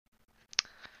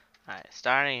Alright,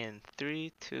 starting in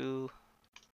three, two.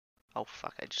 Oh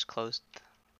fuck! I just closed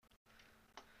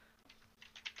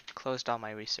all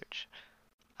my research.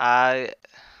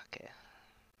 Okay.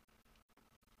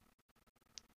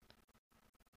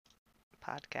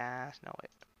 Podcast. No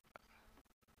wait.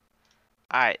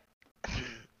 Alright.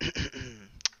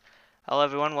 Hello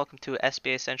everyone. Welcome to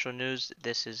SBA Central News.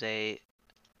 This is a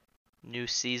new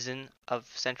season of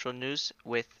Central News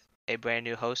with a brand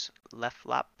new host, Left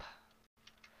Lap.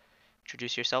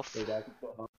 Introduce yourself. Hey guys, what's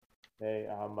going on? Hey,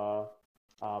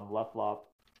 I'm Left Lop.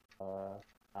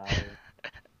 I'm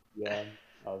GM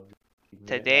of the Minutemen.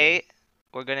 Today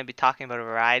we're going to be talking about a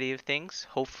variety of things.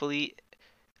 Hopefully,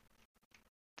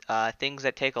 things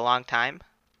that take a long time,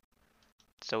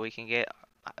 so we can get.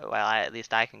 Well, at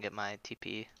least I can get my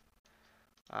TP.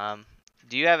 Um,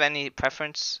 do you have any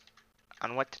preference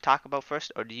on what to talk about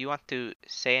first, or do you want to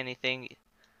say anything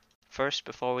first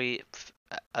before we?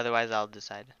 Otherwise, I'll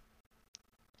decide.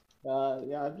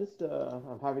 Yeah,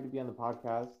 I'm happy to be on the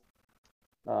podcast.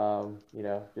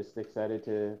 Just excited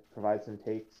to provide some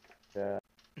takes to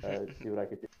see what I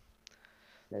could do.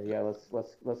 And yeah,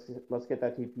 let's get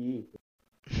that TPE.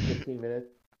 15 minutes,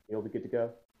 you'll be good to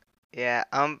go. Yeah.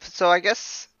 So I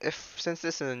guess if since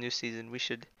this is a new season,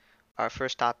 our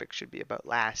first topic should be about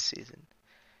last season.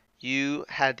 You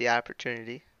had the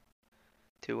opportunity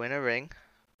to win a ring.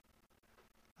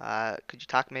 Could you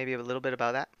talk maybe a little bit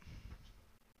about that?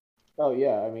 Oh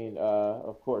yeah,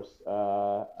 of course.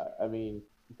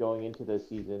 Going into the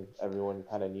season, everyone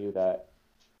kind of knew that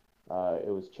it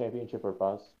was championship or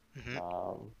bust. Hmm.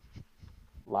 Um,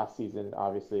 Last season,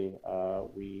 obviously,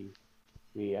 we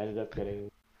ended up getting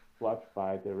swept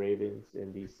by the Ravens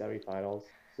in the semifinals.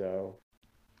 So,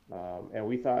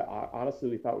 and honestly,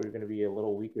 we thought we were going to be a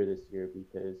little weaker this year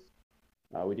because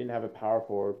we didn't have a power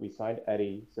forward. We signed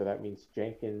Eddie, so that means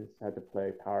Jenkins had to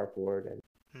play power forward, and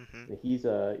Hmm. he's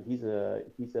a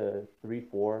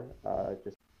 3-4,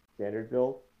 just standard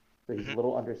build. So he's a Hmm.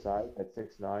 little undersized at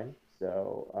 6'9".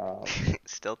 So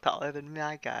Still taller than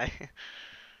my guy.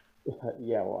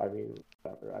 yeah, well, I mean,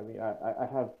 whatever.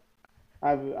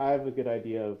 I have a good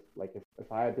idea of like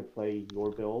if I had to play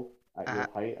your build at Uh-huh. your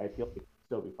height, I feel like it'd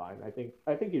still be fine. I think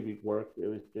it'd work. It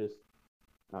was just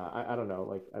I don't know.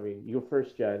 Like I mean, your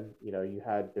first gen, you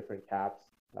had different caps.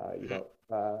 Hmm.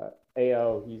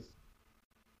 AO,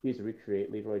 he's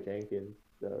recreate Leroy Jenkins,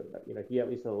 so he at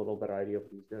least had a little better idea of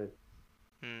what he's doing.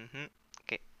 Hmm.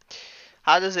 Okay.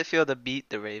 How does it feel to beat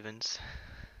the Ravens?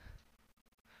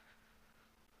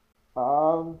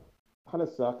 Um, Kind of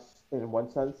sucks in one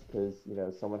sense because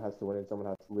someone has to win and someone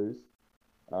has to lose.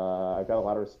 I got a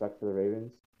lot of respect for the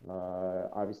Ravens.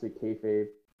 Obviously, kayfabe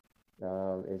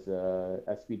is a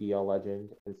SBDL legend,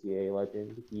 NCAA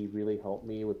legend. He really helped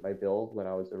me with my build when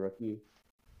I was a rookie.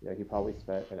 He probably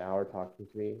spent an hour talking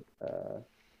to me.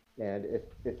 And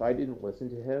if I didn't listen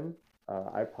to him,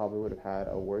 I probably would have had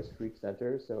a worse freak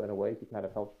center. So in a way, he kind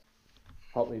of helped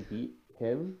me beat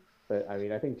him. But I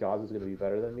mean, I think Jaws is going to be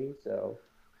better than me. So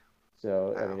I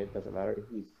Wow. mean, it doesn't matter.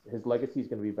 His legacy is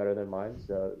going to be better than mine.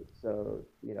 So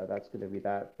that's going to be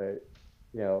that. But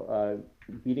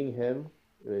beating him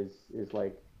is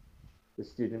like the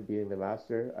student beating the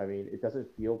master. I mean, it doesn't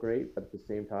feel great, but at the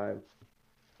same time,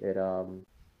 it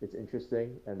it's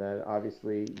interesting. And then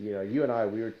obviously, you and I,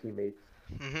 we were teammates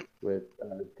Hmm. with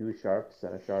Gu Sharp,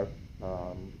 Senna Sharp.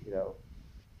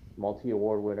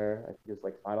 Multi-award winner. I think he was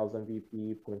like Finals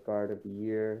MVP, point guard of the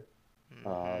year. Hmm.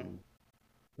 Um,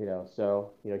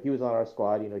 he was on our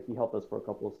squad. He helped us for a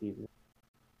couple of seasons.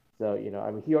 So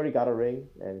I mean, he already got a ring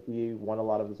and he won a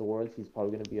lot of his awards. He's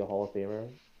probably going to be a Hall of Famer,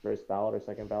 first ballot or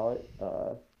second ballot,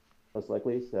 most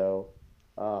likely. So,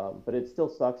 but it still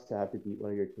sucks to have to beat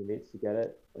one of your teammates to get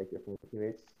it, like your former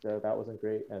teammates. So that wasn't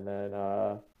great. And then,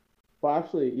 well,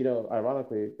 actually,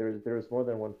 ironically, there was more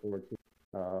than one former team,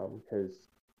 because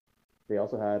they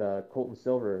also had Colton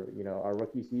Silver. Our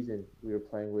rookie season, we were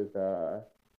playing with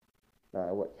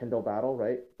Kendall Battle,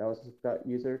 right? That was his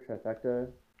user trifecta.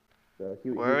 So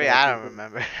he Where are was we? on our I team don't for.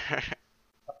 remember.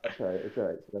 That's all right. It's all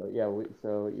right.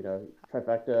 So yeah,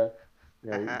 trifecta.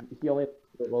 Uh-huh. He only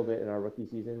played a little bit in our rookie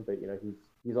season, but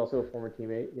he's also a former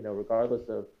teammate. Regardless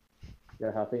of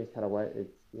how things kind of went,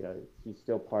 it's he's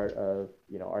still part of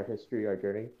our history, our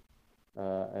journey.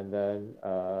 And then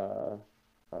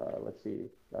let's see,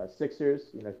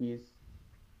 Sixers. He's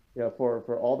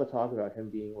for all the talk about him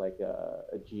being like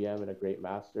a GM and a great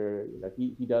master.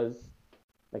 He does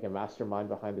like a mastermind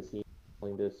behind the scenes,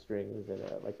 pulling the strings, and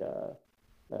like a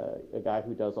guy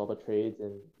who does all the trades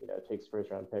and takes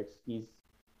first round picks.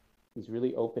 He's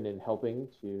really open in helping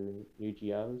to new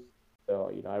GMs. So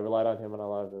I relied on him on a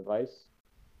lot of advice.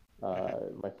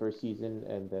 Hmm. my first season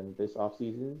and then this off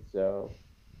season. So,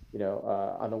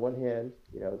 on the one hand,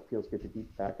 it feels good to beat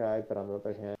that guy, but on the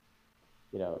other hand,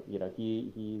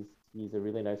 he's a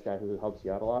really nice guy who helps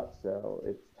you out a lot. So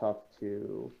it's tough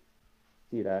to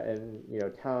see that. And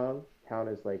Town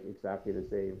is like exactly the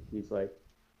same. He's like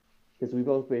because we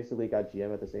both basically got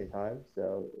GM at the same time,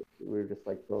 so we were just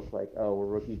like both like, oh, we're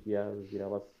rookie GMs,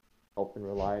 let's help and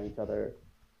rely on each other.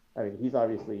 I mean, he's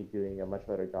obviously doing a much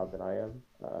better job than I am.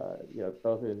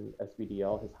 Both in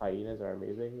SBDL, his hyenas are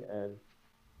amazing, and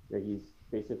he's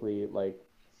basically like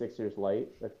 6 years light.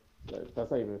 That's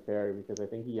not even fair because I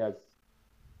think he has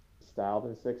style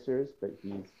than 6 years, but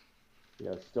he's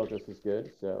still just as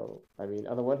good. So I mean,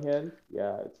 on the one hand,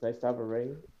 yeah, it's nice to have a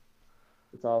ring.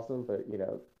 It's awesome, but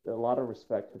a lot of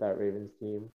respect to that Ravens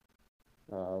team.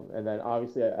 And then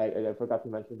obviously, I forgot to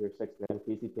mention their sixth man,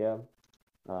 Casey Tam.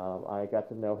 I got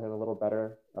to know him a little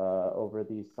better over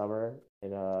the summer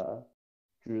in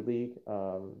Drew League.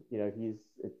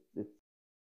 It's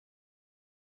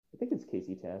I think it's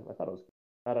Casey Tam. I thought it was.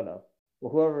 I don't know.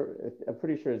 Well, whoever, I'm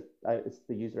pretty sure it's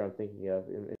the user I'm thinking of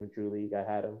in Drew League. I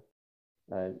had him,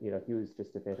 and he was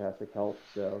just a fantastic help.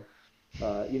 So,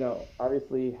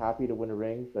 obviously happy to win a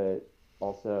ring, but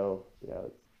also,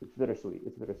 it's bittersweet.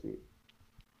 It's bittersweet.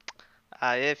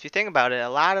 If you think about it, a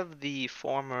lot of the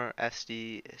former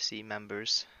SDC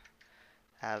members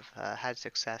have had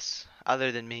success,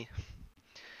 other than me.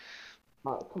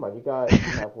 Come on, you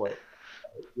have what?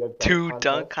 You have dunk Two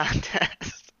dunk contest.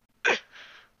 contests.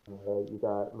 You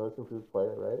got most improved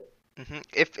player, right?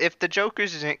 If the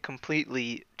Jokers didn't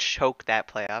completely choke that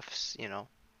playoffs,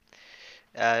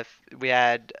 if we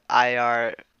had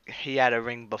IR, he had a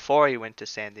ring before he went to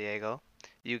San Diego.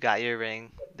 You got your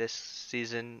ring this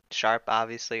season. Sharp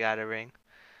obviously got a ring.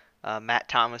 Matt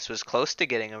Thomas was close to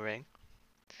getting a ring,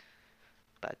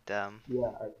 but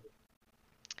Yeah,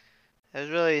 that was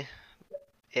really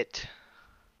it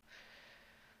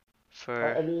I,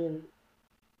 for. I mean,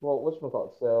 well,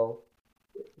 whatchamacallit?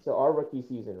 So our rookie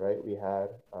season, right? We had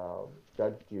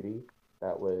Judge Judy,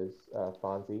 that was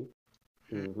Fonzie,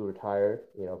 Hmm. who retired,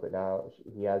 but now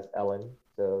he has Ellen,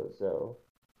 so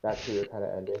that career kind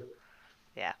of ended.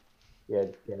 Yeah. We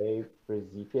had Jay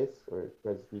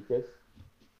Brzezikis.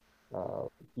 Uh,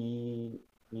 he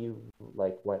he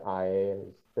like went IA in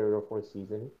his third or fourth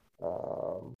season.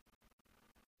 Um,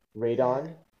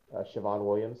 Radon, Siobhan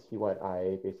Williams, he went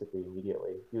IA basically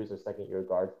immediately. He was a second year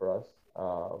guard for us.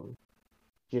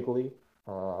 Jiggly,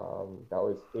 that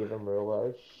was Ava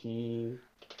Murillo. She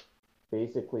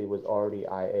basically was already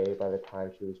IA by the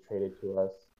time she was traded to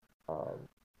us. Um,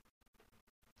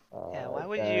 Yeah. Why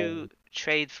would you then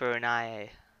trade for an IA?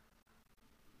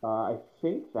 I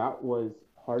think that was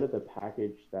part of the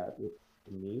package that was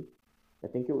for me. I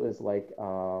think it was like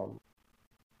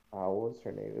what was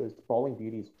her name? It was Bowling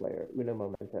Beauty's player, Una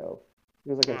Momento. It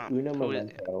was like an Una Who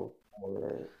is? Momento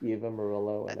for Eva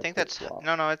Murillo I and a think pick that's swap.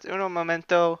 no, no. It's Uno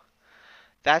Momento.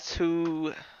 That's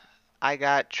who I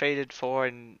got traded for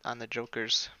on the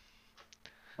Jokers.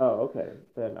 Oh, okay.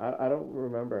 Then I don't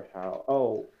remember how.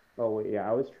 Oh wait, yeah,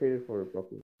 I was traded for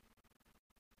Brooklyn.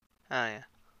 Oh yeah.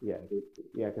 Yeah,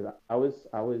 yeah, because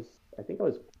I think I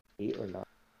was 8 or 9.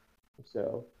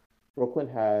 So Brooklyn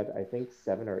had I think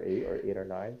 7 or 8 or 8 or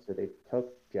 9. So they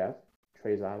took Jeff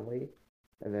Trey Lee,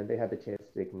 and then they had the chance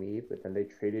to take me, but then they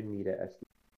traded me to SD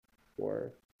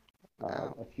for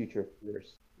Oh. a future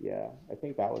first. Yeah, I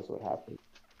think that was what happened.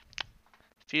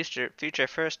 Future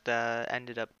First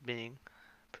ended up being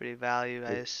pretty value,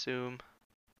 I It, assume.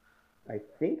 I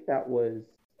think that was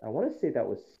I want to say that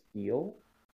was Steel.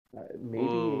 Maybe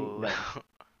Ooh. no,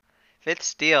 If it's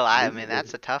Steel, I maybe mean it was.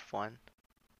 that's a tough one.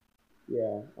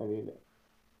 Yeah, I mean,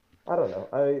 I don't know.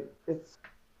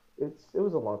 It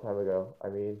was a long time ago.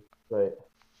 But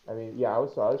yeah, I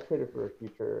was traded for a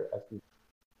future SD.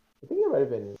 I think it might have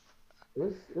been. It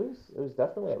was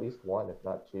definitely at least one, if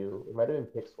not two. It might have been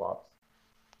pick swaps.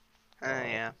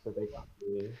 Yeah. So they got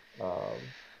me.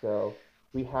 So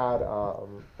we had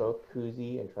both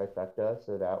Kuzi and Trifecta.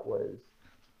 So that was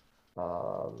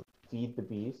Feed the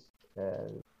Beast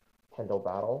and Kendall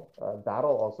Battle.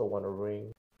 Battle also won a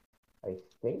ring, I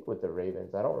think, with the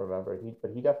Ravens. I don't remember.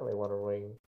 But he definitely won a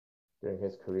ring during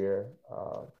his career.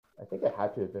 I think it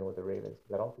had to have been with the Ravens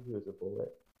because I don't think he was a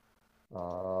Bullet.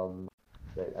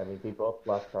 But I mean, they both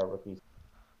left our rookies.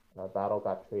 Battle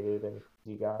got traded and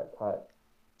he got cut.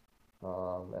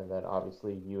 And then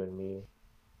obviously you and me.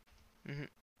 Hmm.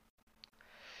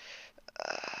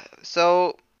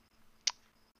 So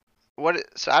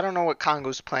So I don't know what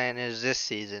Congo's plan is this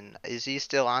season. Is he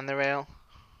still on the rail?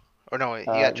 Or no, he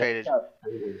got No, he traded got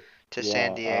traded. to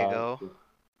San Yeah. Diego.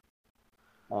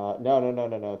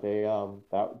 No. They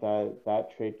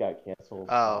that trade got canceled.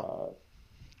 Oh,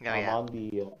 oh I'm yeah. on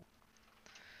the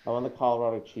I'm on the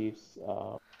Colorado Chiefs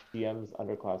GM's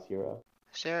underclass hero.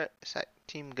 Is that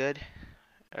team good,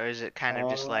 or is it kind of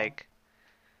just Uh, like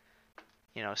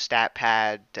stat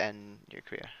pad and your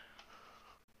career?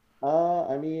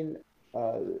 I mean,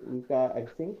 I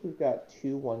think we've got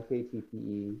two 1K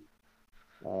TPE.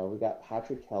 We got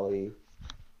Patrick Kelly.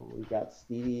 We got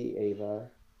Stevie Ava.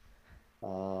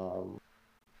 Um,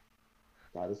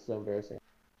 God, this is so embarrassing.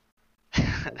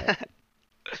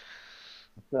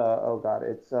 Oh God,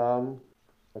 it's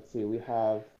let's see, we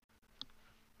have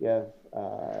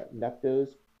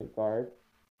Neptos point guard.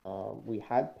 We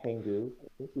had Pengu. I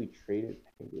think we traded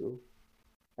Pengu.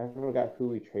 I forgot who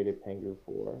we traded Pengu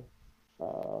for.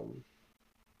 Um,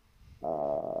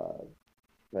 uh,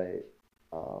 but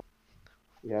um,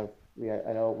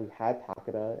 I know we had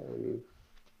Takeda and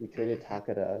we traded Mhm.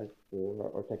 Takeda for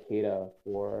or Takeda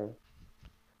for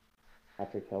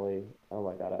Patrick Kelly. Oh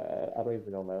my God, I don't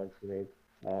even know my own teammates.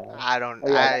 I don't Oh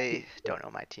yeah, I don't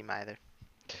know my team either.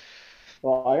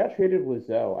 well, I got traded with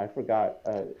Zoe. I forgot.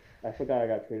 I forgot I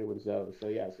got traded with Zoe. So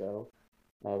yeah,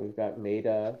 we've got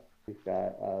Maida. We've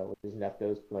got which is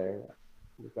Nepto's player.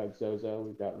 We've got Zozo.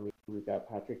 We've got me. We've got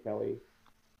Patrick Kelly.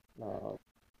 Um,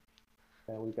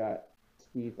 and we've got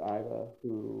Steve Iva,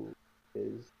 who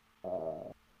is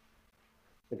uh,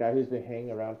 the guy who's been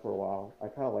hanging around for a while. I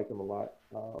kind of like him a lot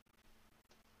because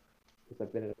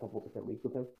I've been in a couple different leagues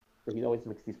with him. So he always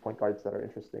makes these point guards that are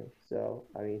interesting. So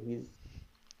I mean,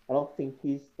 I don't think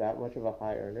he's that much of a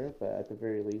high earner, but at the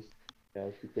very least,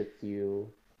 he gets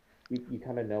you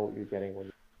kind of know what you're getting when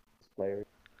you're players.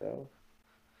 So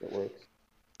it works.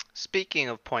 Speaking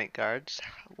of point guards,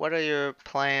 what are your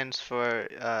plans for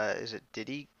is it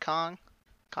Diddy Kong?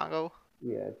 Congo?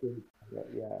 Yeah, yeah,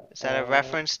 yeah. Is that a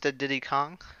reference to Diddy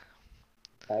Kong?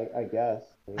 I guess.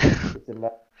 I mean, it's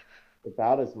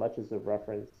about as much as a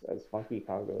reference as Funky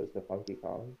Congo is to Funky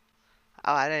Kong.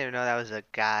 Oh, I didn't even know that was a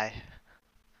guy.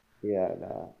 Yeah,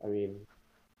 nah. I mean,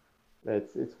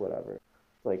 it's whatever.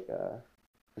 It's like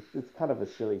it's kind of a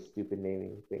silly, stupid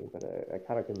naming thing, but I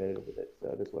kind of committed with it, so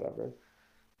it is whatever.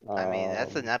 I mean,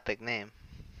 that's an Um, epic name.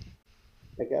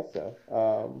 I guess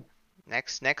so.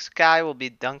 Next guy will be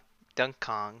Dunk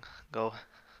Kong. Go.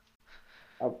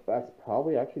 That's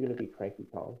probably actually gonna be Cranky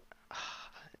Kong.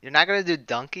 You're not gonna do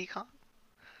Donkey Kong,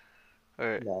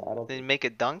 or No, I don't then you think. make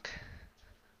it Dunk?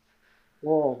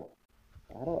 Well,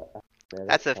 I don't. Man, That's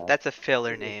that's a tough. that's a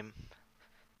filler name.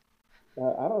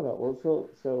 I don't know.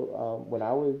 Well, when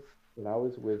I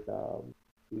was with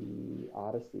the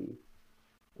Odyssey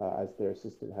as their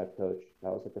assistant head coach,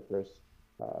 that was like the first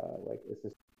like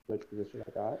assistant coach position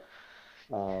I got.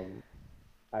 Um,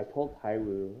 I told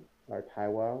Taiwu or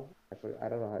Taiwo, I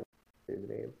don't know how to say his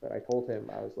name, but I told him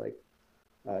I was like,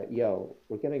 "Yo,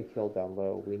 we're getting killed down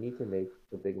low. We need to make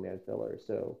the big man filler."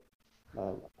 So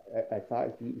um, I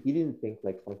thought he didn't think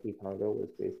like Funky Congo was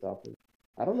based off of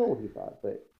I don't know what he thought,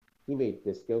 but he made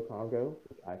Disco Congo,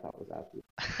 which I thought was absolutely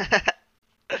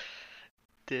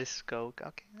Disco.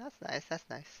 Okay, that's nice. That's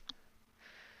nice.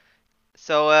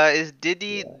 So, is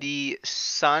Diddy yeah. the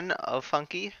son of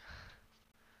Funky?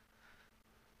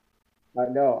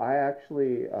 No, I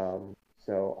actually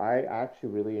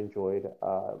really enjoyed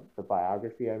the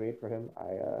biography I made for him.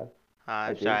 I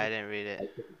I'm sorry, did. I didn't read it. I,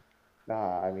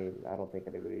 nah, I mean, I don't think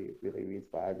anybody really reads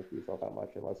biographies all that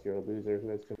much unless you're a loser who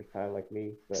has too much time like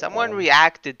me. But Someone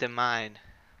reacted to mine.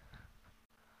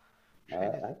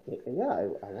 Trying to I think, yeah,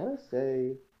 I want to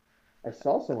say I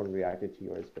saw someone reacted to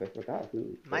yours, but I forgot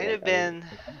who. But might like have been.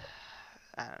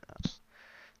 I don't know.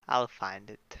 I'll find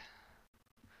it.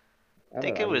 I don't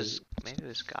Think know. it I mean, was maybe it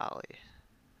was Golly.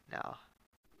 No,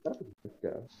 that was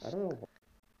Disco. I don't know.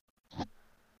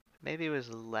 maybe it was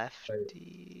Why.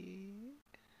 Lefty.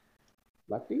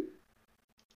 Lefty?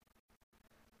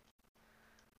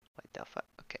 What the fuck?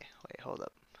 Okay, wait, hold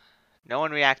up. No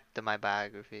one reacted to my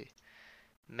biography.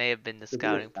 May have been the Is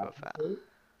it a scouting scouting profile. page?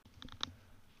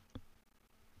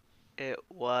 It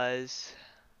was.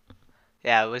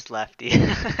 Yeah, it was Lefty.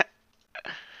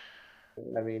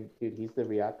 I mean, dude, he's the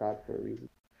React god for a reason.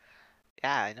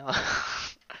 Yeah, I know.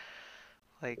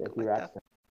 Like, Yeah, he what the? racks.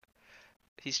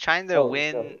 He's trying to Oh,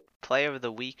 win so Player of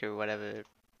the Week or whatever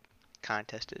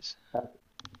contest is.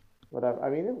 whatever. I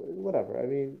mean, whatever. I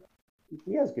mean,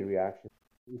 he has good reaction.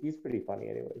 He's pretty funny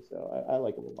anyway, so I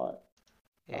like him a lot.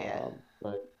 Yeah, yeah.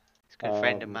 But He's a good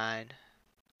friend of um, mine.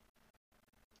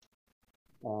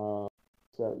 uh,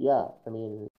 so yeah, I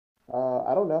mean,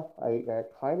 I don't know. I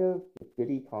kind of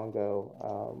Diddy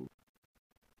Congo.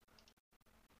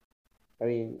 I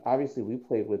mean, obviously we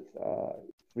played with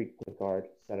Freak point guard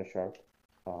Center Sharp.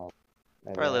 Um,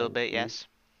 and For a little then bit, we yes.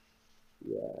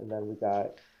 yeah, and then we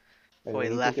got. I mean, Before he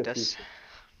when you think left of people, us.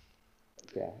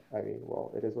 yeah. I mean,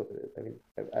 well, it is what it is. I mean,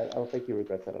 I don't think he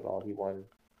regrets that at all. He won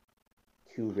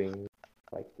 2 rings,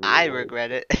 like 3 I awards.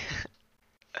 regret it.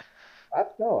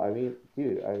 No, I mean,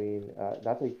 dude, I mean,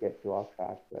 not to get too off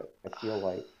track, but I feel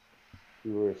like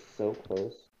we were so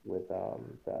close with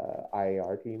the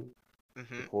IAR team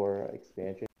hmm before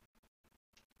expansion.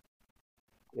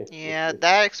 Yeah, If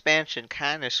that expansion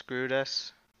kind of screwed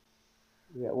us.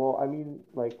 yeah, well, I mean,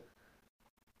 like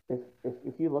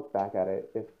if you look back at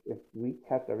it, if we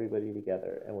kept everybody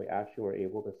together and we actually were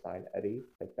able to sign Eddie,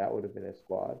 like that would have been a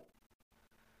squad.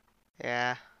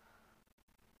 Yeah.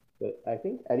 But I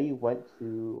think Eddie went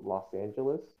to Los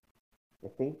Angeles. I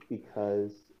think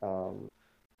because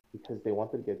they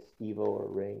wanted to get Steve-O or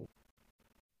Ring,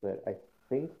 but I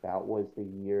think that was the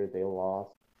year they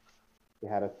lost. They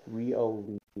had a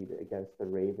 3-0 lead against the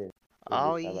Ravens in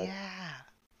Oh this MS. yeah.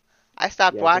 I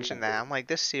stopped Yeah, I think watching that that. was, I'm like,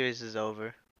 this series is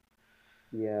over.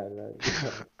 yeah, and then,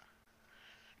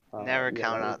 Never yeah,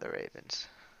 count that was out the Ravens.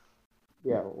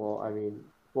 yeah. Well, I mean,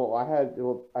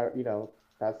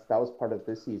 that was part of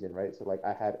this season, right? So like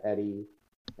I had Eddie,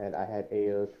 and I had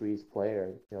AO3's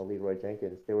player, Leroy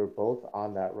Jenkins. They were both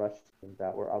on that rush team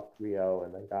that were up 3-0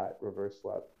 and then got reverse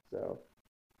swept. So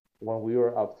when we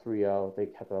were up 3-0, they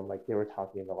kept on like they were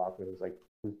talking in the locker room. It was like,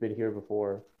 we've been here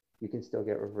before. You can still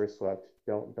get reverse swept.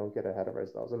 Don't get ahead of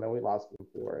ourselves. And then we lost them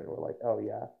 4, and we're like, oh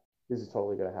yeah, this is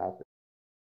totally gonna happen.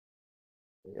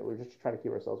 Yeah, we're just trying to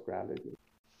keep ourselves grounded.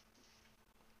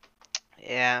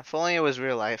 Yeah, if only it was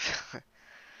real life.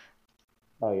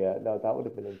 Oh yeah, no, that would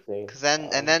have been insane. Cause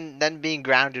then being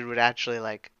grounded would actually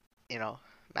like, you know,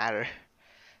 matter.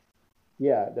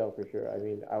 Yeah, no, for sure. I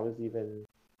mean, I was even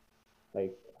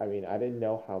like, I mean, I didn't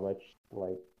know how much to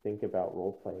like think about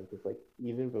role playing because like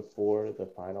even before the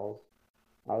finals,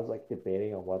 I was like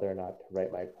debating on whether or not to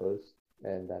write my post,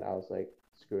 and then I was like,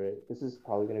 screw it. This is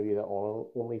probably going to be the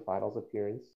only finals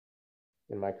appearance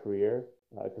in my career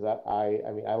because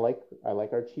I mean, I like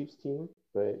our Chiefs team,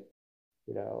 but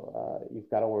you've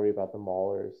got to worry about the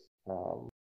Maulers. Um,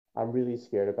 I'm really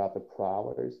scared about the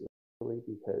Prowlers, especially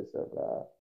because of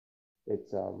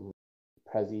it's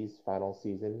Prezzi's final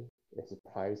season. It's his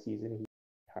prime season. He's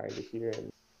retiring this year,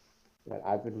 and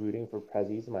I've been rooting for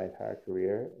Prezzi's my entire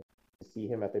career. To see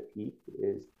him at the peak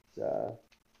is uh,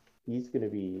 he's gonna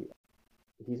be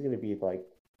he's gonna be like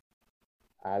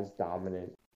as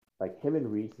dominant. Like him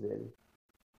and Reason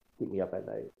keep me up at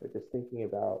night. But just thinking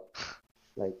about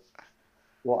like,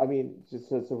 well, I mean, just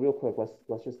so real quick,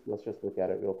 let's just look at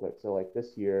it real quick. So like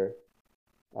this year,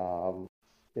 um,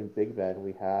 in Big Ben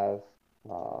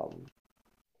um,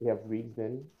 we have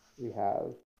Reason, we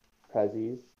have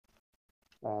Prezzies,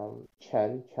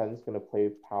 Chen's gonna play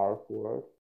power forward,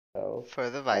 so For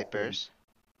the that's gonna be Vipers.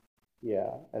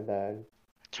 yeah, and then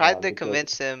Tried to the Joker.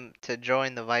 convince him to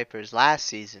join the Vipers last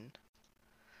season.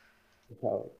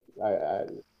 So I I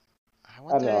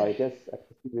I don't know. wonder. I guess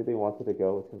he really wanted to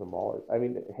go to the Maulers. I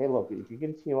mean, hey, look, if you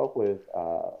can team up with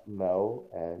Mo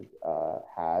and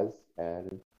Haz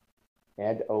and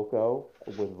Oko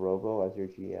with Robo as your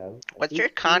GM, like What's your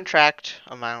who's contract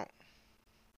amount?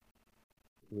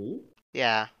 me?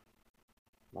 Yeah.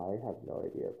 I have no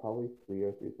idea. Probably 3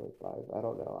 or 3.5. I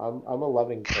don't know. I'm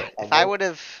 11. If I'm I one. would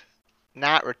have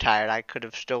not retired, I could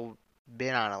have still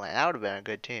been on Atlanta. That would have been a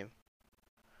good team.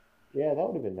 Yeah, that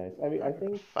would have been nice. I mean, I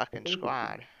Fucking think the team.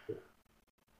 squad.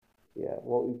 Yeah.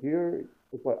 Well,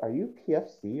 what are you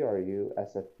PFC or are you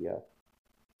SFPF?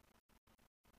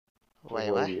 Like,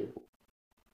 Wait, what are what? you?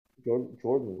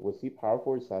 Jordan, was he power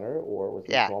forward center or was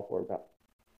he Yeah. small forward?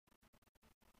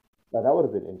 Now that would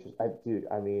have been interesting. Dude,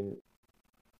 I mean,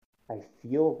 I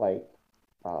feel like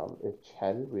if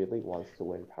Chen really wants to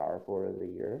win power forward of the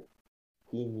year,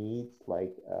 he needs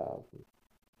like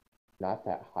not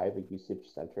that high of a usage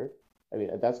center. I mean,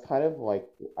 that's kind of like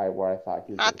where I thought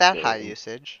he was Not going to that high fit.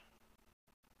 usage.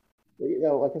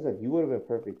 Like I said, you would have been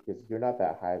perfect because you're not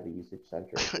that high of a usage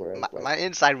center. Whereas, like, My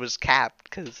inside was capped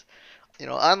because,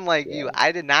 unlike you, yeah.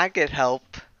 I did not get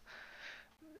help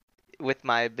with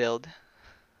my build.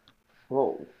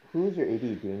 Well, who's your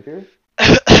AD Danger?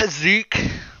 Zeke.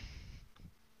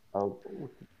 Oh,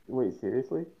 wait,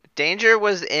 seriously? Danger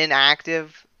was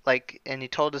inactive, like, and he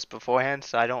told us beforehand,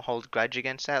 so I don't hold grudge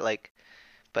against that. Like,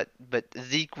 but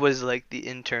Zeke was like the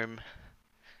interim,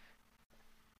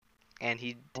 and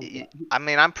I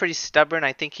mean, I'm pretty stubborn.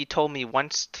 I think he told me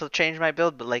once to change my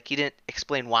build, but like he didn't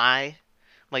explain why. I'm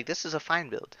like, this is a fine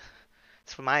build.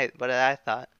 It's what I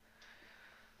thought.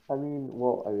 I mean,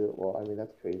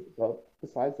 that's crazy. Well,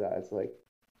 besides that, it's like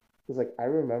because like I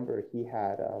remember he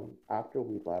had after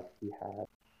we left he had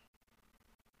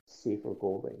Safer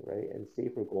Golding, right? And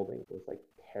Safer Golding was like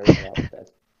tearing up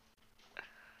that.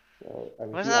 So I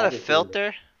mean, Wasn't he that a obviously was.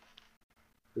 filter?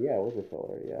 Yeah, it was a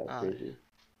filler. Yeah, it's Oh, crazy.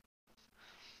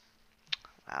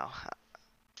 wow.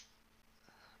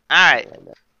 Alright, Yeah,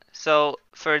 man. so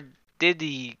for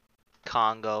Diddy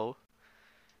Congo,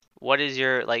 what is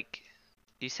your, like,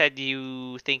 you said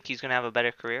you think he's gonna have a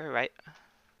better career, right?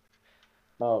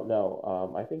 Oh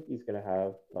no, I think he's gonna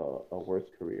have a worse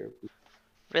career.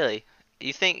 Really?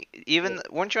 You think, Well, even,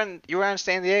 weren't you on, you were on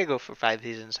San Diego for 5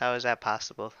 seasons, how is that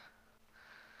possible?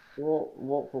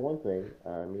 well, for one thing,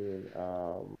 I mean,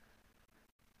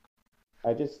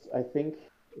 I think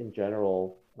in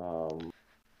general,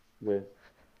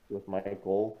 with my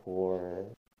goal for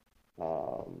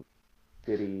um,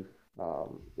 Diddy,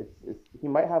 it's he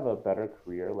might have a better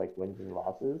career, like wins and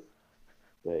losses,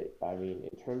 but I mean,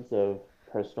 in terms of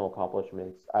personal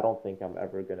accomplishments, I don't think I'm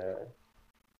ever gonna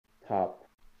top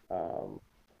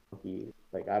he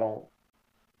like I don't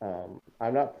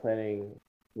I'm not planning.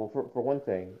 Well, for one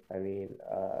thing, I mean,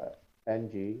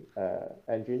 Engine,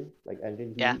 like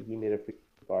Engine, Yeah. he made a free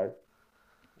guard,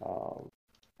 um,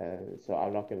 and so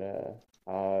I'm not gonna.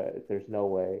 There's no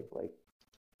way,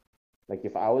 like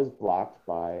if I was blocked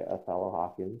by a fellow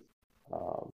Hawkins,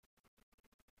 um,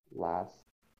 last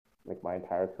like my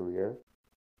entire career,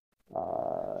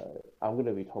 uh, I'm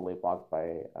gonna be totally blocked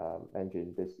by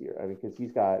Engine this year. I mean, because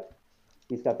he's got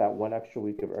that one extra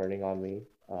week of earning on me.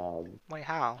 Wait,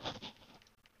 how?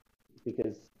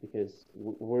 Because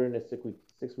we're in a 6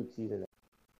 week season,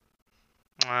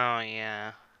 Oh,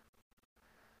 yeah.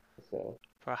 so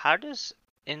Bro, how does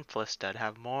Inflastud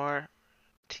have more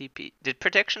TP? Did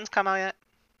predictions come out yet?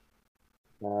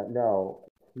 no,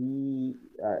 he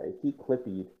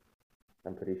clippied.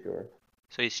 I'm pretty sure.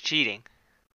 So he's cheating.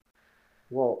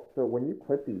 Well, so when you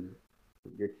clippy,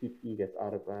 your TP gets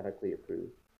automatically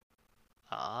approved.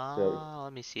 So Oh,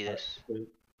 let me see uh, this. so-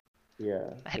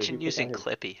 yeah, so if you Imagine click on using his,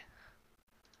 Clippy.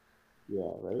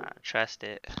 yeah, right. I don't trust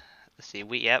it. Let's see.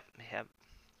 Yep.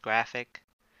 Graphic.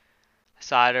 I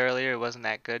saw it earlier. It wasn't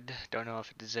that good. Don't know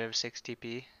if it deserves 6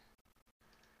 TP.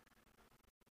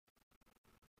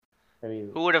 I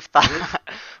mean, Who would have here's thought?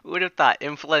 Who would have thought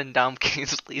Infla and Dom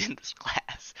King's leading this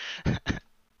class?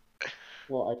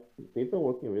 well, they've been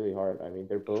working really hard. I mean,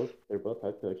 they're both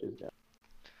head coaches now.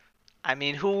 I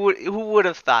mean, who would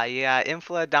have thought? Yeah,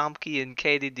 Infla, Domke, and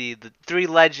KDD, the 3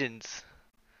 legends,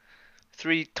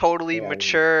 3 totally Yeah, I mean,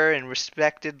 mature and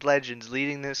respected legends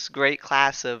leading this great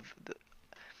class of,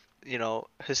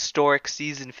 historic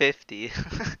season 50.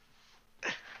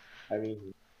 I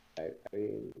mean,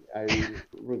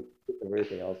 with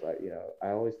everything else, I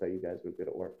always thought you guys were good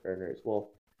at work earners. Well,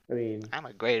 I mean, I'm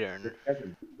a great you earner. guys are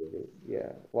good.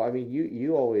 Yeah. Well, I mean,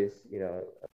 you always,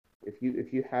 if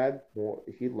you had more,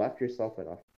 if you left yourself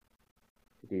enough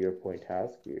to do your point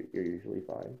task, you're usually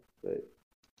fine. But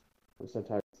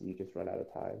sometimes you just run out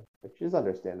of time, which is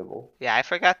understandable. Yeah, I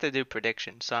forgot to do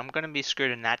predictions, so I'm gonna be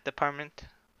screwed in that department.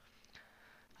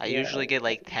 I Yeah. usually get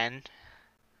like 10,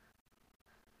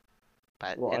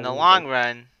 but Well, in I the mean, long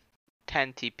run,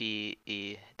 10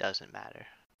 TPE doesn't matter.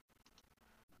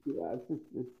 yeah,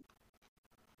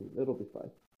 it'll be fine.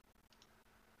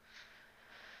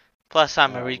 Plus,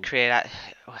 I'm a Um, recreate.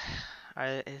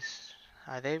 Are is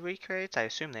are they recreates? I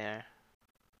assume they are.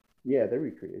 yeah, they're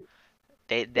recreated.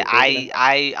 They're gonna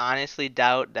I honestly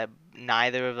doubt that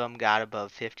neither of them got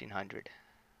above 1500.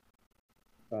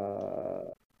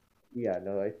 have. Yeah,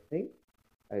 no, I think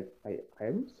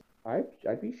I'm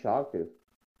I'd be shocked if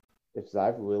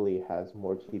Zyve Lily has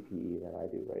more TPE than I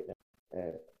do right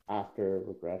now. After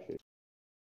regression,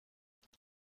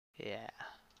 Yeah.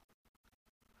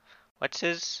 What's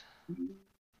his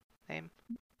name?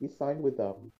 he's signed with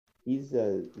he's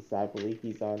Zyve Lily.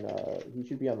 He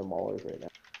should be on the Maulers right now.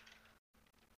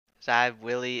 Zive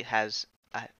Willie has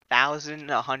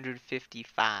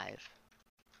 1,155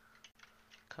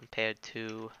 compared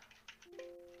to,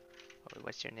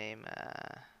 what's your name?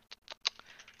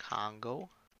 Congo.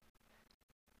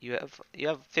 You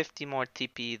have 50 more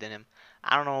TP than him.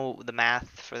 I don't know the math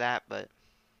for that, but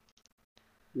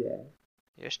Yeah.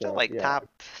 you're still So like yeah. top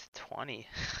 20.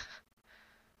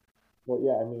 Well,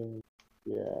 yeah. I mean,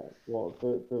 yeah. Well,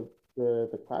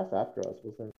 the class after us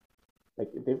wasn't like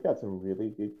they've got some really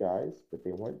good guys, but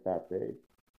they weren't that big.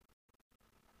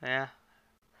 Yeah.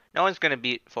 No one's gonna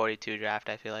beat 42 draft,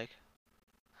 I feel like.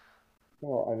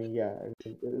 Well, I mean, yeah. I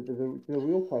mean, the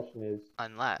real question is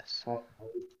Unless.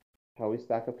 how we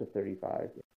stack up to 35.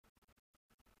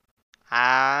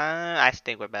 I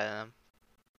think we're better than them.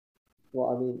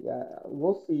 Well, I mean, yeah,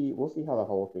 we'll see. We'll see how the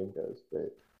Hall of Fame goes,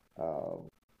 but Um,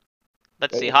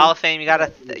 Let's see. I Hall think of Fame. You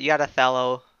got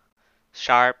Othello,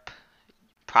 Sharp,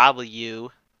 probably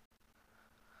you.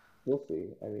 we'll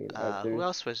see. I mean, Who there's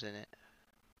else was in it?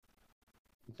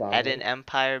 Eden Dominic.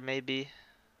 Empire maybe,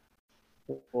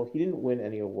 Well, he didn't win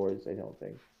any awards, I don't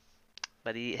think.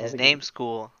 but I don't his think he. name's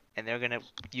cool, and they're gonna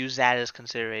use that as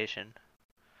consideration.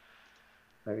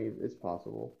 I mean, it's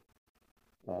possible.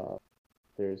 Uh,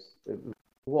 there's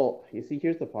well, you see,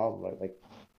 here's the problem, right? Like,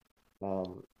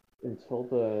 um, until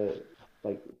the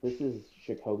like this is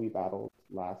Jacoby Battle's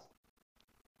last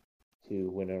to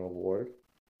win an award.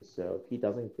 So if he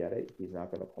doesn't get it, he's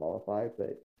not going to qualify.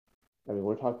 But I mean,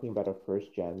 we're talking about a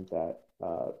first gen that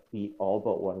beat all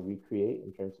but one recreate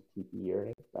in terms of TPE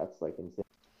earnings. That's like insane.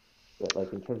 But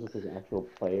like in terms of his actual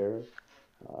player,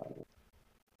 uh,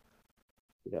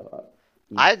 you know,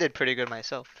 he's I did pretty good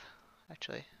myself,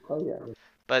 actually. oh yeah,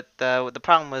 But the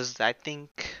problem was I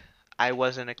think I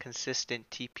wasn't a consistent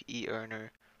TPE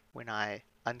earner when I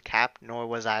uncapped, nor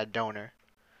was I a donor.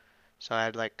 So I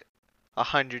had like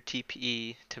 100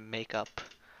 TPE to make up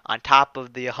on top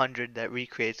of the 100 that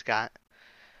Recreates got.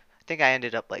 I think I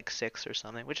ended up like 6 or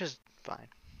something, which is fine.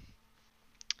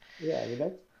 yeah. I mean,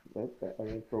 I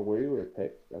mean, for where you were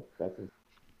picked, that's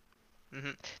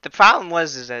The problem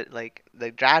was is that like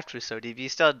the draft was so deep. You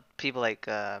still had people like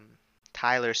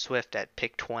Tyler Swift at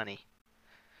pick 20.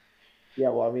 yeah.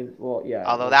 Well, I mean, well, yeah.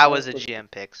 Although Well, that Tyler was a Swift. GM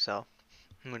pick, so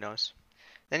who knows.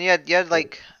 Then you had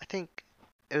like I think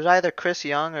it was either Chris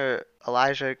Young or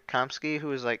Elijah Komsky who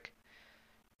was like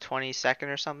 22nd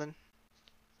or something.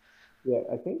 Yeah,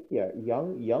 I think yeah.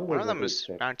 Young One was of a them great was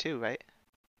pick. round 2, right?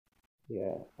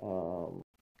 Yeah.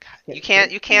 God, you Can't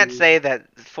can't can't you can't see. say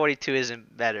that 42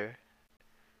 isn't better.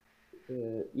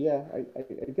 Yeah,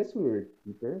 I guess we were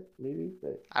deeper maybe,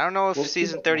 but I don't know if we'll see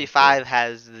season about round four. 35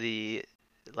 has the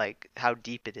like how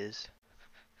deep it is.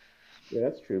 Yeah,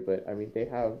 that's true, but I mean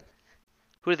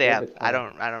Who do they they have have? a I ton of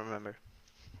don't I don't remember.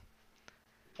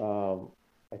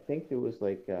 I think it was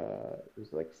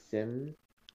like Sim,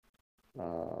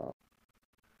 uh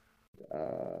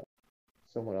uh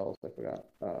someone else I forgot.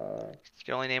 You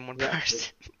can only name one Yeah.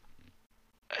 person.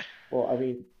 Well, I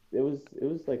mean it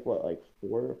was like what like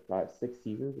 4, 5, 6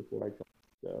 seasons before I joined.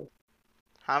 So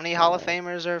How many Hall of uh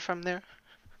Famers are from there?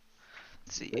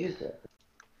 Let's there see. was a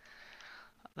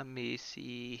Let me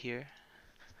see here.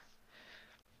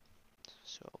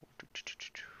 So,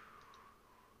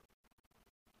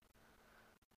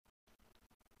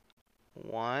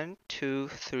 one, two,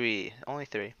 three. Only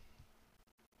three.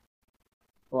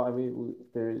 well I mean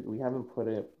we haven't put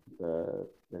it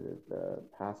the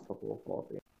past couple of Hall of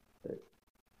Fame. But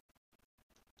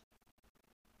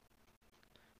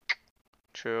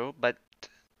True, but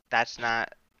that's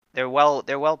not. They're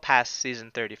well past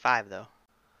season 35 though.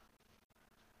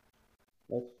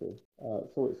 that's true. So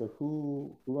wait, so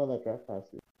who on that draft class?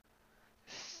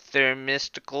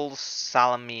 Themistocles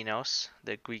Salaminos,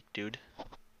 the Greek dude.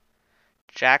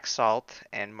 Jack Salt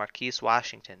and Marquise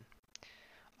Washington.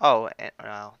 Oh, and,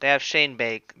 well, they have Shane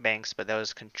Banks, but that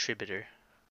was contributor.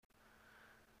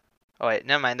 Oh wait,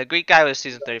 never mind. The Greek guy was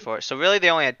season 34. So really, they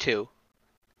only had two: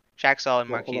 Jack Salt and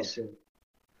Well, hold on. Marquise.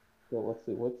 So let's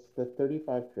see. What's the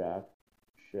 35 draft?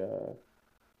 Uh,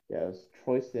 yeah, it was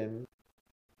Troy Sim.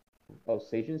 Oh,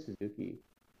 Seijun Suzuki,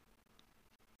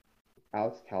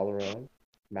 Alex Calderon,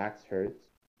 Max Hertz,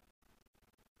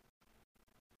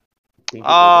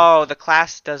 Danger Griffin. Oh, the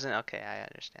class doesn't. Okay, I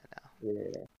understand now. Yeah, yeah,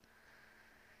 yeah.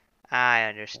 I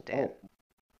understand. Oh,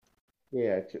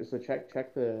 yeah. So check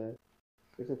the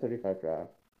 35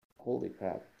 draft. Holy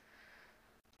crap.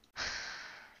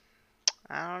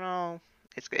 I don't know.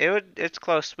 It's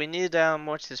close. We need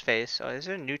what's his face? Oh, is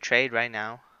there a new trade right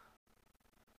now?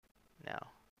 No,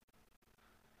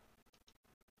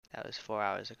 that was 4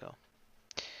 hours ago.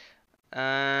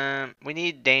 We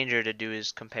need Danger to do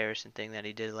his comparison thing that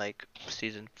he did like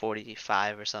season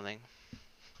 45 or something.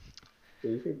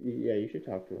 Yeah, you should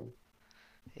talk to him.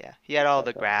 Yeah, he had all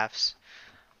the That's up. graphs.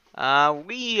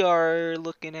 We are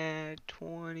looking at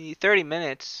 20, 30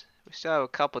 minutes. We still have a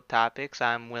couple topics.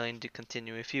 I'm willing to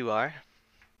continue if you are.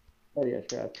 Oh yeah,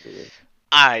 sure, absolutely.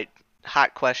 Alright,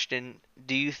 hot question.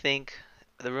 Do you think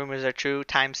the rumors are true?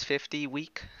 Times 50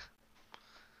 week?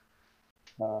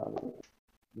 Um,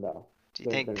 no, Do you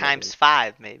think they're not times gonna.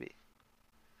 5 maybe?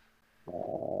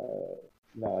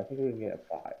 No, I think we're gonna get a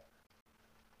 5.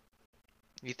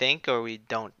 You think or we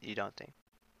don't you don't think?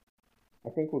 I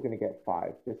think we're gonna get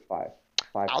 5, just 5,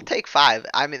 5 I'll people. take 5.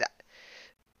 I mean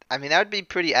that would be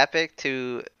pretty epic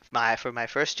to my for my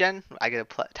first gen. I get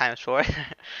a times 4.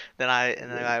 then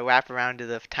Yeah. I wrap around to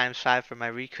the times 5 for my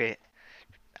recreate.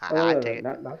 Oh no, I'd no, no, take it.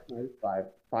 not times 5,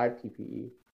 5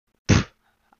 TPE.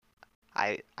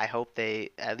 I hope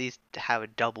they at least have a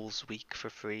doubles week for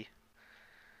free.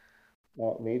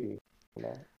 Well, maybe. You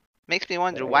know. Makes me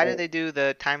wonder, why did they do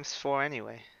the times 4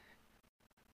 anyway?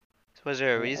 Was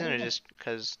there a I reason don't or know. just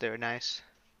because they were nice?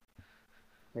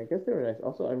 I guess they were nice.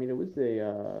 Also, I mean, it was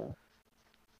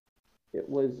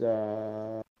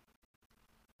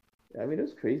I mean, it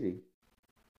was crazy.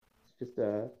 It's just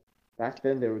back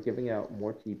then they were giving out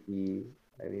more TP.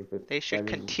 I mean, They but I should mean,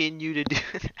 continue to do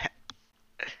that.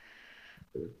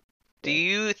 Do yeah,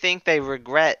 you think they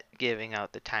regret giving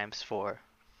out the times 4?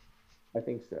 I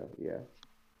think so. Yeah,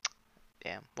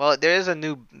 Damn. Well, there is a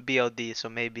new BOD, so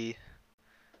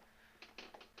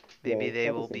yeah. maybe It's they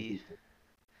not the will same be. people.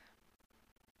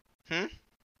 Hmm?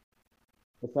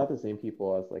 It's not the same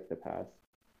people as like the past.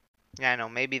 Yeah, I know.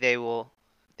 Maybe they will.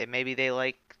 Maybe they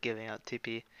like giving out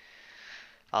TP,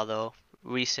 although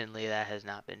recently that has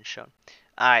not been shown.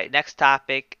 All right, next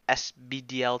topic.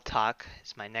 SBDL talk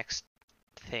is my next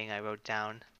thing I wrote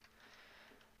down.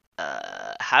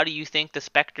 How do you think the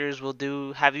Spectres will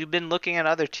do? Have you been looking at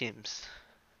other teams?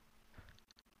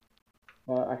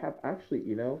 I have actually,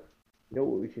 you know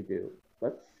what we should do?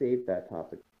 Let's save that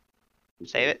topic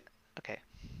Save because it. Okay.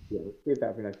 yeah, let's save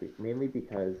that for next week. Mainly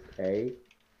because A,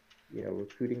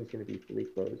 recruiting is going to be fully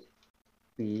closed.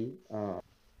 B,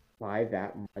 by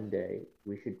that Monday,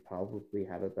 we should probably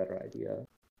have a better idea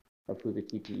of who the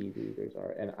TPE leaders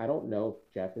are. And I don't know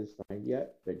if Jeff is signed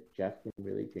yet, but Jeff can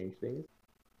really change things.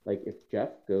 Like if Jeff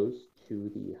goes to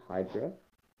the Hydra,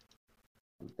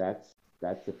 that's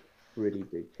a pretty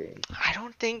big change. I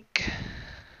don't think.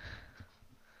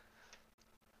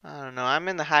 I don't know. I'm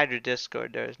in the Hydra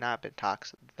Discord. There has not been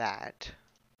talks of that.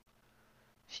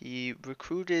 He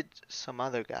recruited some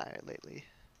other guy lately,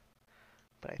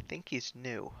 but I think he's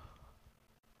new.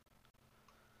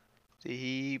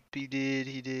 He did.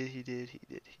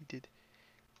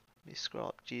 Let me scroll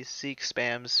up. Geez, Seek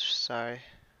spams. Sorry.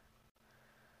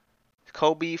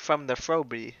 Kobe from the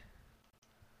Froby.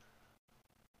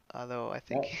 Although I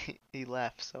think That he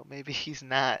left, so maybe he's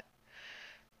not.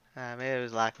 Maybe it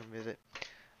was lack of visit.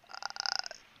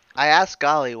 I asked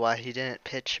Golly why he didn't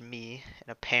pitch me, and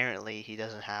apparently he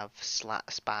doesn't have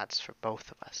spots for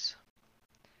both of us.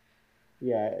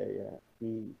 yeah.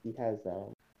 He has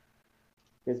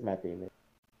his Matt Damon.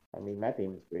 I mean Matt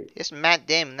Damon's great. Yes, Matt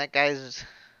Damon. That guy's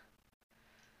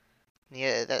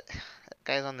that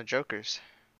guy's on the Jokers.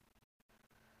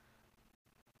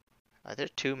 Are there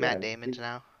two Yeah, I Matt mean, Damons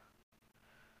now?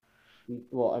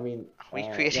 well, I mean, Are we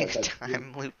creating no, a that's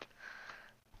time loop?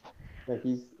 no,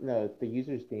 he's no the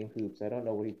user's name hoops. I don't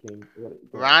know what he changed. What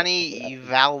I Ronnie forgot.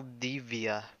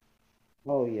 Valdivia.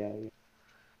 Oh yeah,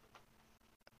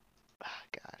 Oh,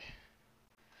 God.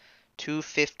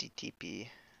 250 TP.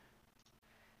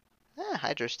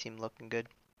 Hydra's team looking good.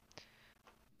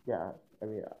 yeah. I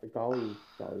mean, Golly's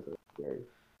are scary.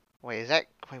 Wait,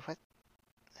 what?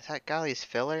 Is that Golly's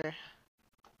filler?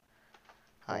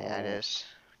 Oh, yeah, it Uh, is.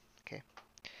 Okay.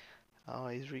 Oh,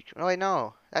 oh, wait,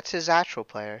 no. That's his actual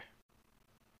player.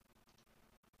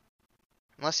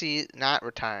 Unless he's not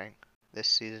retiring this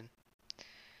season.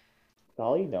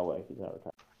 Golly, no way, he's not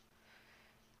retired.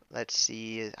 Let's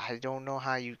see. I don't know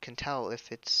how you can tell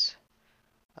if it's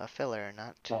a filler or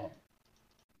not. No.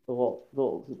 Well,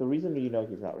 the reason he's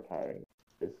not retiring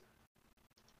is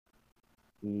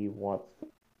he wants to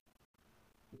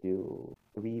do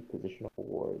 3 positional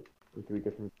awards in 3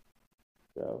 different.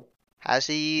 So Has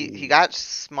he he got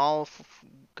small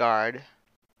guard,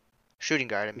 shooting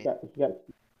guard, I he mean. got he got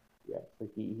yeah. So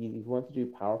he wants to do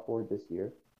power forward this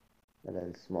year, and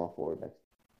then small forward next.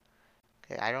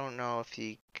 Okay, I don't know if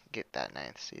he can get that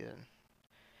ninth season.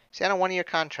 See, on a 1 year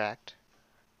contract.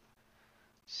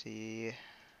 See.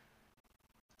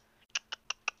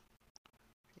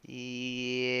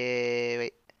 Yeah,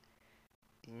 wait.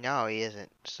 No, he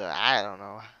isn't. So I don't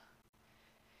know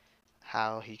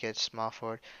how he gets small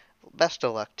forward. Best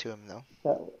of luck to him, though.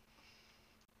 So,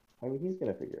 I mean, he's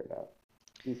gonna figure it out.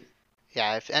 He's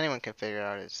Yeah, if anyone can figure it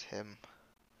out, it's him.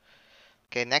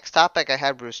 Okay, next topic I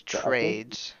had was so I think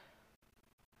trades.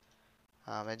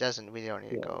 It doesn't. We don't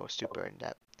need to yeah. go super in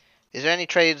depth. Is there any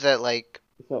trades that like,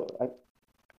 So I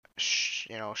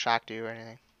shocked you or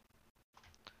anything?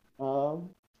 um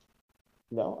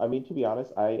no, I mean to be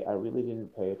honest, I really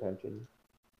didn't pay attention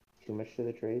too much to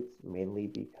the trades, mainly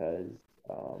because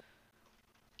um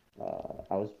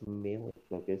I was mainly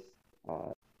focused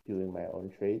on doing my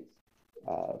own trades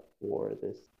for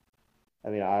this. I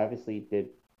mean, I obviously did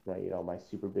my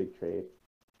super big trade.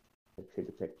 I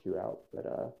traded pick two out, but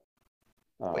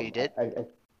What you did?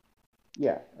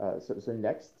 yeah. So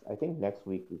next, I think next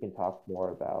week we can talk more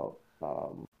about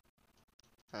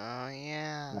Oh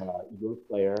yeah. Your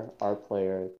player, our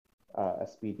player,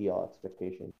 SBDL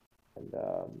expectations, and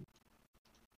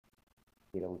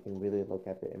we can really look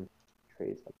at the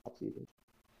trades like top season.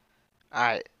 All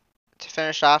right. To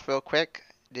finish off real quick,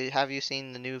 have you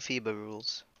seen the new FIBA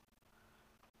rules?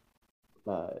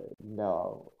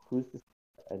 No, who's this?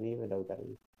 I didn't even know what that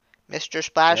is. Mr.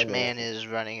 I know the Splashman rest. is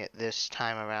running it this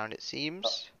time around, it Oh,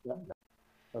 seems. no, no.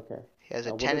 Okay. He has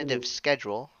a What are the tentative new?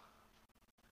 schedule.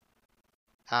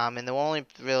 And the only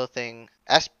real thing,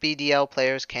 SBDL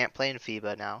players can't play in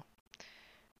FIBA now.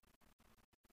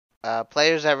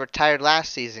 Players that retired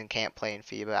last season can't play in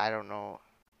FIBA. I don't know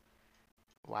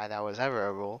why that was ever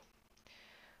a rule.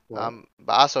 What?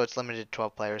 But also it's limited to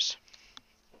 12 players,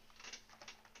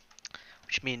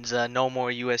 which means no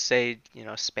more USA,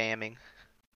 spamming.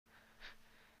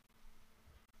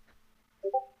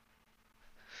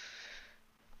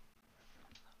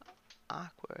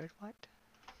 Awkward. What?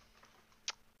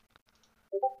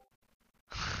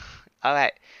 All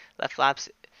right, Left Flaps,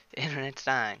 the internet's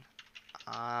dying.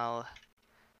 I'll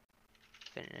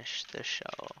finish the show.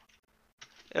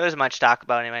 There was much talk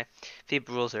about anyway. FIBA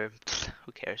rules are,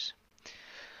 who cares?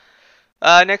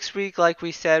 Next week, like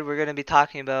we said, we're gonna be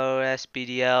talking about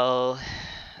SBDL,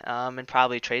 and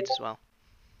probably trades as well.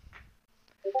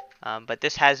 But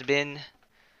this has been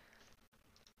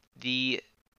the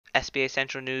SBA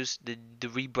Central News, the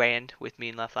rebrand with me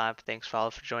and Left Lab. Thanks for all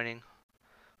for joining.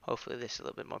 Hopefully this is a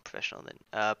little bit more professional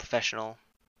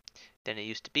than it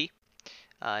used to be.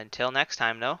 Until next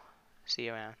time, though. See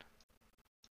you around.